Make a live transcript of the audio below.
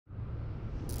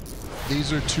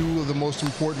These are two of the most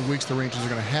important weeks the Rangers are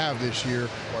going to have this year.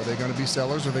 Are they going to be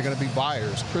sellers or are they going to be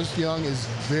buyers? Chris Young is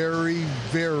very,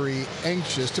 very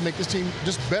anxious to make this team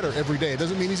just better every day. It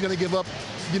doesn't mean he's going to give up,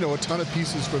 a ton of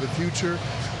pieces for the future,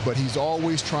 but he's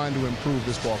always trying to improve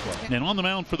this ball club. And on the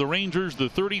mound for the Rangers, the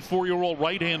 34-year-old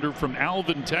right-hander from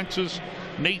Alvin, Texas,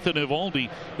 Nathan Eovaldi.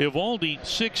 Eovaldi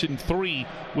 6-3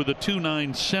 with a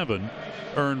 2.97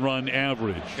 earned run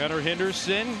average. Gunnar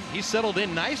Henderson, he settled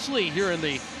in nicely here in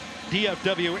the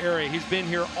DFW area. He's been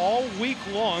here all week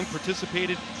long,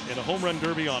 participated in the home run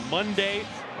derby on Monday.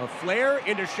 A flare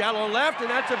into shallow left, and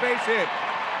that's a base hit.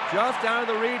 Just out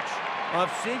of the reach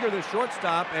of Seager, the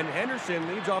shortstop, and Henderson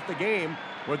leads off the game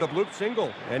with a bloop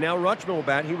single. And now Rutschman will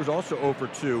bat. He was also 0 for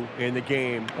 2 in the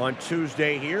game on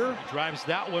Tuesday here. Drives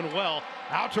that one well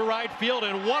out to right field,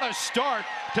 and what a start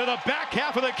to the back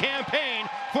half of the campaign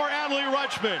for Adley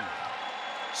Rutschman.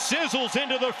 Sizzles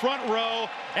into the front row,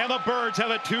 and the Birds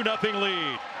have a 2-0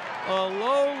 lead. A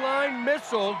low line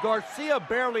missile. Garcia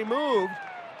barely moved,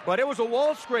 but it was a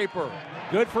wall scraper.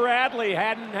 Good for Adley.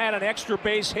 Hadn't had an extra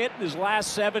base hit in his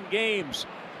last 7 games.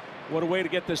 What a way to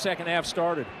get the second half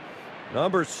started.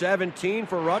 Number 17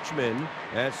 for Rutschman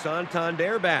as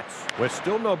Santander bats with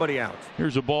still nobody out.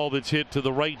 Here's a ball that's hit to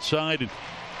the right side, and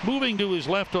moving to his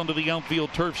left onto the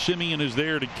outfield turf. Simeon is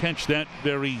there to catch that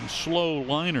very slow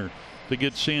liner to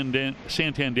get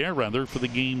Santander for the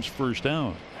game's first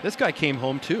out. This guy came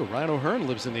home too. Ryan O'Hearn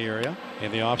lives in the area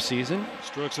in the offseason.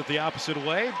 Strokes it the opposite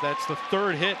way. That's the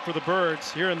 3rd hit for the Birds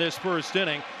here in this first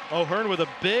inning. O'Hearn with a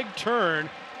big turn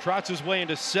trots his way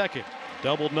into second.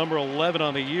 Doubled number 11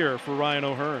 on the year for Ryan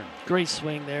O'Hearn. Great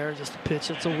swing there. Just a pitch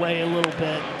that's away a little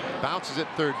bit. Bounces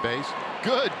at third base.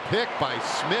 Good pick by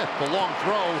Smith. The long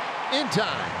throw in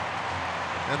time.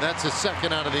 And that's a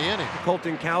second out of the inning.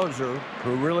 Colton Cowser,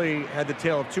 who really had the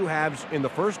tale of 2 halves in the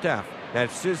first half. That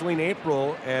sizzling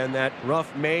April and that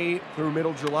rough May through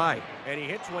middle July. And he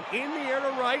hits one in the air to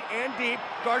right and deep.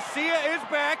 Garcia is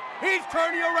back. He's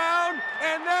turning around,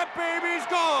 and that baby's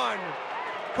gone.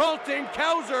 Colton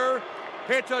Cowser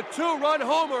hits a 2-run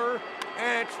homer,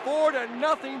 and it's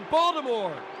 4-0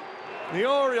 Baltimore. The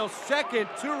Orioles' second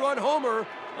 2-run homer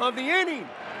of the inning.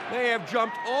 They have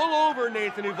jumped all over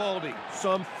Nathan Eovaldi.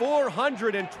 Some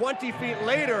 420 feet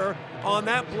later on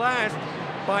that blast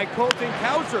by Colton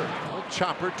Cowser.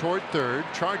 Chopper toward third,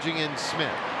 charging in Smith.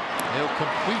 He'll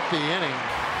complete the inning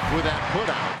with that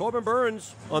putout. Corbin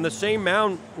Burns on the same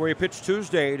mound where he pitched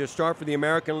Tuesday to start for the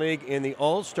American League in the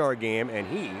All-Star game, and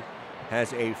he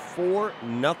has a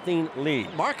 4-0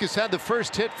 lead. Marcus had the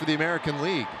first hit for the American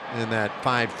League in that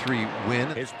 5-3 win.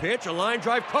 His pitch, a line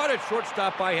drive, caught it,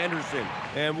 shortstop by Henderson,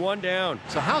 and 1 down.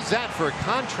 So how's that for a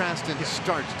contrast in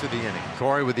starts to the inning?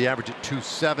 Corey with the average at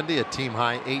 270, a team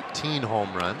high 18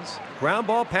 home runs. Ground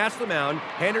ball past the mound.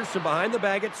 Henderson behind the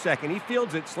bag at second. He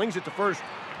fields it, slings it to first,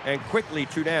 and quickly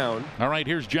 2 down. All right,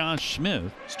 here's Josh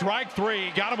Smith. Strike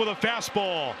 3, got him with a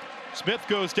fastball. Smith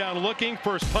goes down looking.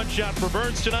 First punch out for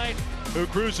Burns tonight, who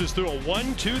cruises through a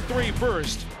 1-2-3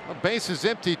 first. A base is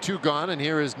empty, 2 gone, and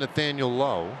here is Nathaniel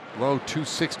Lowe. Lowe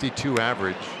 262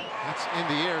 average. That's in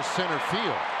the air center field.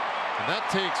 And that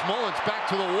takes Mullins back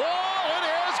to the wall. It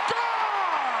is gone!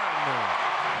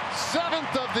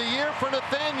 7th of the year for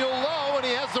Nathaniel Lowe, and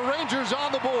he has the Rangers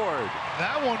on the board.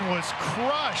 That one was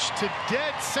crushed to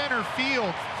dead center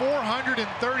field,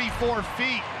 434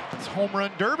 feet. It's home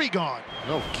run derby gone.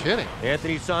 No kidding.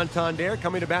 Anthony Santander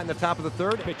coming to bat in the top of the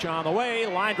 3rd. Pitch on the way,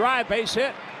 line drive, base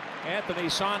hit. Anthony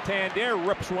Santander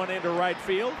rips one into right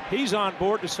field. He's on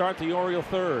board to start the Oriole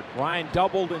 3rd. Ryan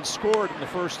doubled and scored in the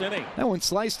first inning. That one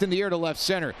sliced in the air to left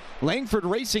center. Langford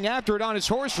racing after it on his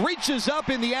horse, reaches up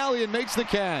in the alley and makes the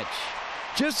catch.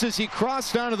 Just as he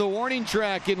crossed onto the warning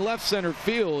track in left center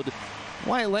field,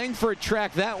 Wyatt Langford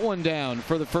tracked that one down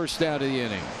for the first out of the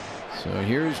inning. So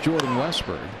here's Jordan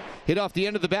Westburg. Hit off the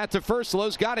end of the bat to first.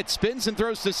 Lowe's got it, spins and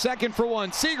throws to second for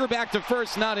 1. Seager back to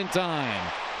first, not in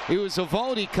time. It was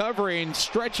Eovaldi covering,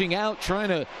 stretching out, trying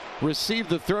to receive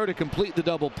the throw to complete the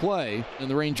double play. And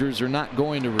the Rangers are not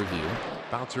going to review.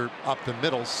 Bouncer up the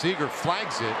middle. Seager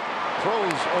flags it.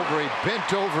 Throws over a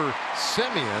bent-over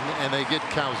Simeon, and they get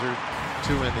Cowser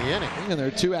 2 in the inning. And there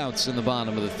are 2 outs in the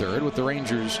bottom of the 3rd with the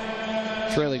Rangers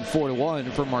trailing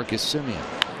 4-1 for Marcus Simeon.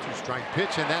 2-strike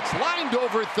pitch, and that's lined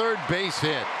over third base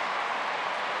hit.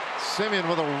 Simeon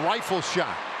with a rifle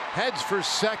shot. Heads for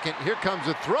second. Here comes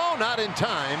a throw, not in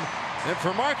time. And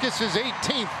for Marcus, his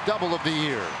 18th double of the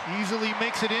year. Easily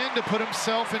makes it in to put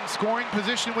himself in scoring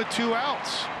position with 2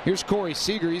 outs. Here's Corey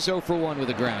Seager. He's 0 for 1 with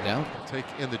a ground out. Take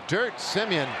in the dirt.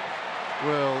 Simeon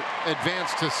will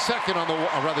advance to second on the,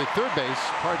 or rather third base,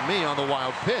 pardon me, on the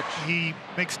wild pitch. He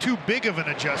makes too big of an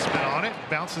adjustment on it,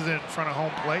 bounces it in front of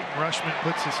home plate, and Rutschman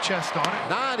puts his chest on it.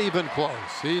 Not even close.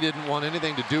 He didn't want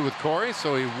anything to do with Corey,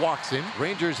 so he walks him.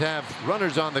 Rangers have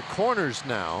runners on the corners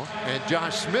now, and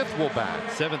Josh Smith will bat.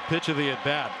 7th pitch of the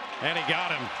at-bat. And he got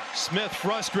him. Smith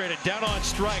frustrated, down on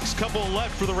strikes, couple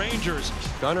left for the Rangers.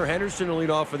 Gunnar Henderson will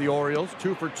lead off for the Orioles,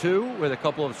 2 for 2 with a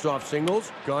couple of soft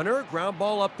singles. Gunnar, ground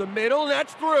ball up the middle, and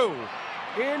that's through.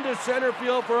 Into center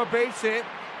field for a base hit,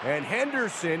 and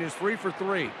Henderson is 3 for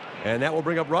 3. And that will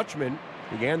bring up Rutschman.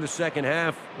 Began the second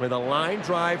half with a line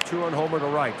drive, 2-run homer to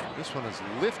right. This one is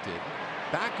lifted,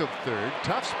 back of third,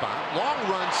 tough spot, long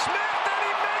run, Smith, and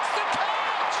he makes the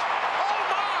catch! Oh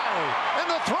my! And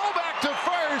the throwback to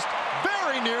first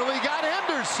very nearly got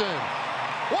Henderson.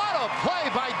 What a play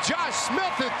by Josh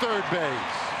Smith at third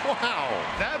base. Wow.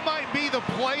 That might be the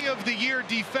play of the year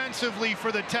defensively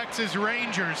for the Texas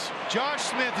Rangers. Josh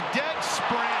Smith, dead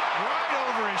sprint right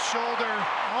over his shoulder.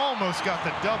 Almost got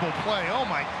the double play. Oh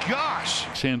my gosh.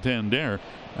 Santander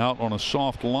out on a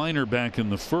soft liner back in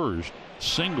the first,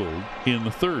 singled in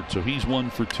the third, so he's 1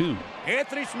 for 2.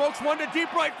 Anthony smokes one to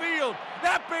deep right field.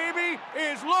 That baby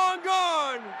is long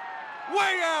gone.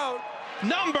 Way out.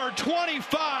 Number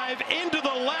 25 into the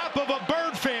lap of a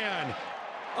Bird fan.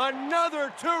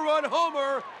 Another 2-run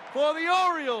homer for the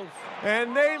Orioles.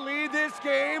 And they lead this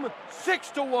game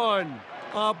 6-1.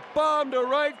 A bomb to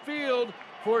right field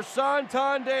for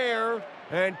Santander.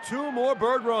 And 2 more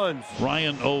Bird runs.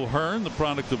 Ryan O'Hearn, the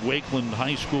product of Wakeland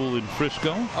High School in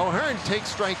Frisco. O'Hearn takes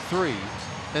strike 3.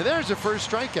 And there's the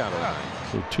first strikeout of the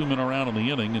night. So 2 men around in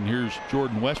the inning, and here's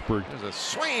Jordan Westberg. There's a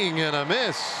swing and a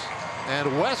miss. And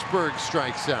Westberg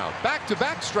strikes out.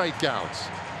 Back-to-back strikeouts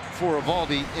for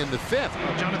Evaldi in the 5th.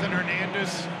 Jonathan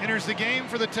Hernandez enters the game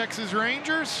for the Texas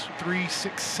Rangers.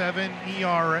 3.67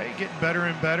 ERA, getting better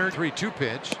and better. 3-2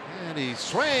 pitch. And he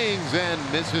swings and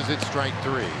misses at strike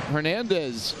 3.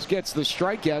 Hernandez gets the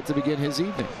strikeout to begin his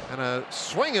evening. And a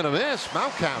swing and a miss.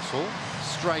 Mountcastle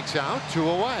strikes out, 2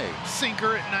 away.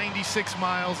 Sinker at 96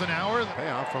 miles an hour.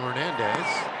 Payoff from Hernandez.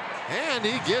 And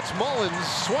he gets Mullins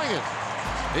swinging.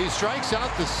 He strikes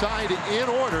out the side in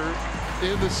order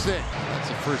in the 6th. That's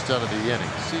the first out of the inning.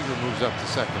 Seager moves up to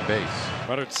second base.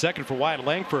 Runner at second for Wyatt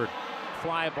Langford.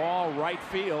 Fly ball right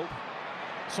field.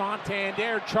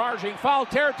 Santander charging foul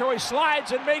territory,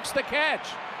 slides and makes the catch.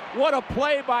 What a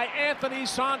play by Anthony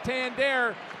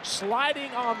Santander,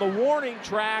 sliding on the warning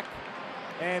track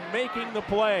and making the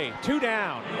play. 2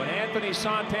 down, but Anthony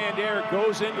Santander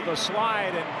goes into the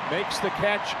slide and makes the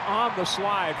catch on the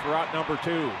slide for out number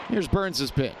 2. Here's Burns'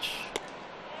 pitch.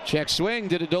 Check swing.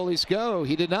 Did Adolis go?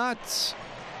 He did not.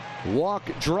 Walk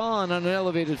drawn on an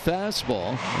elevated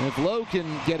fastball. And if Lowe can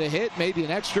get a hit, maybe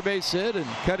an extra base hit, and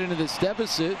cut into this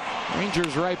deficit,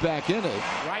 Rangers right back in it.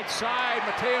 Right side,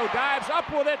 Mateo dives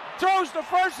up with it, throws to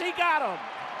first, he got him.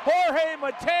 Jorge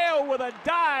Mateo with a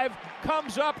dive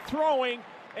comes up throwing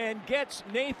and gets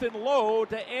Nathan Lowe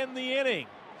to end the inning.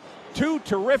 2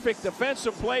 terrific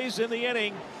defensive plays in the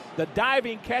inning. The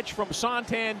diving catch from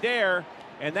Santander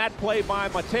and that play by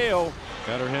Mateo.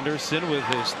 Gunnar Henderson with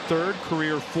his 3rd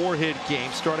career 4-hit game,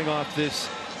 starting off this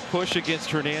push against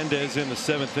Hernandez in the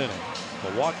 7th inning.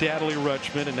 The walk to Adley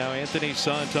Rutschman, and now Anthony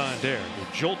Santander,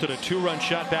 who jolted a 2-run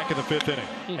shot back in the 5th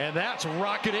inning. And that's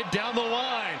rocketed down the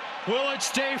line. Will it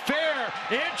stay fair?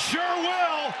 It sure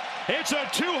will. It's a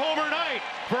 2-homer night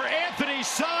for Anthony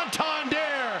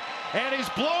Santander, and he's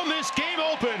blown this game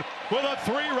open with a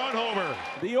 3-run homer.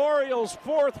 The Orioles'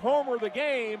 4th homer of the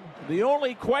game. The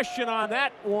only question on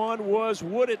that one was,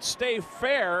 would it stay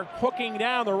fair? Hooking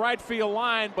down the right field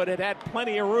line, but it had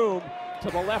plenty of room to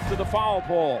the left of the foul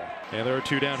pole. And there are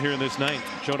 2 down here in this 9th.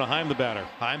 Jonah Heim, the batter.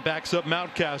 Heim backs up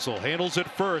Mountcastle, handles it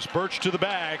first. Birch to the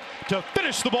bag to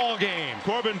finish the ball game.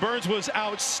 Corbin Burns was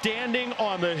outstanding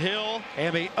on the hill,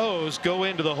 and the O's go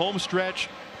into the home stretch,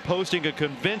 posting a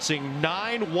convincing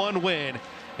 9-1 win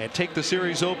and take the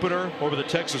series opener over the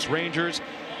Texas Rangers.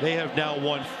 They have now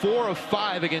won 4 of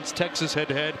 5 against Texas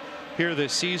head-to-head here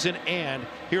this season, and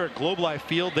here at Globe Life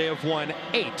Field, they have won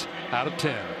 8 out of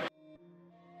 10.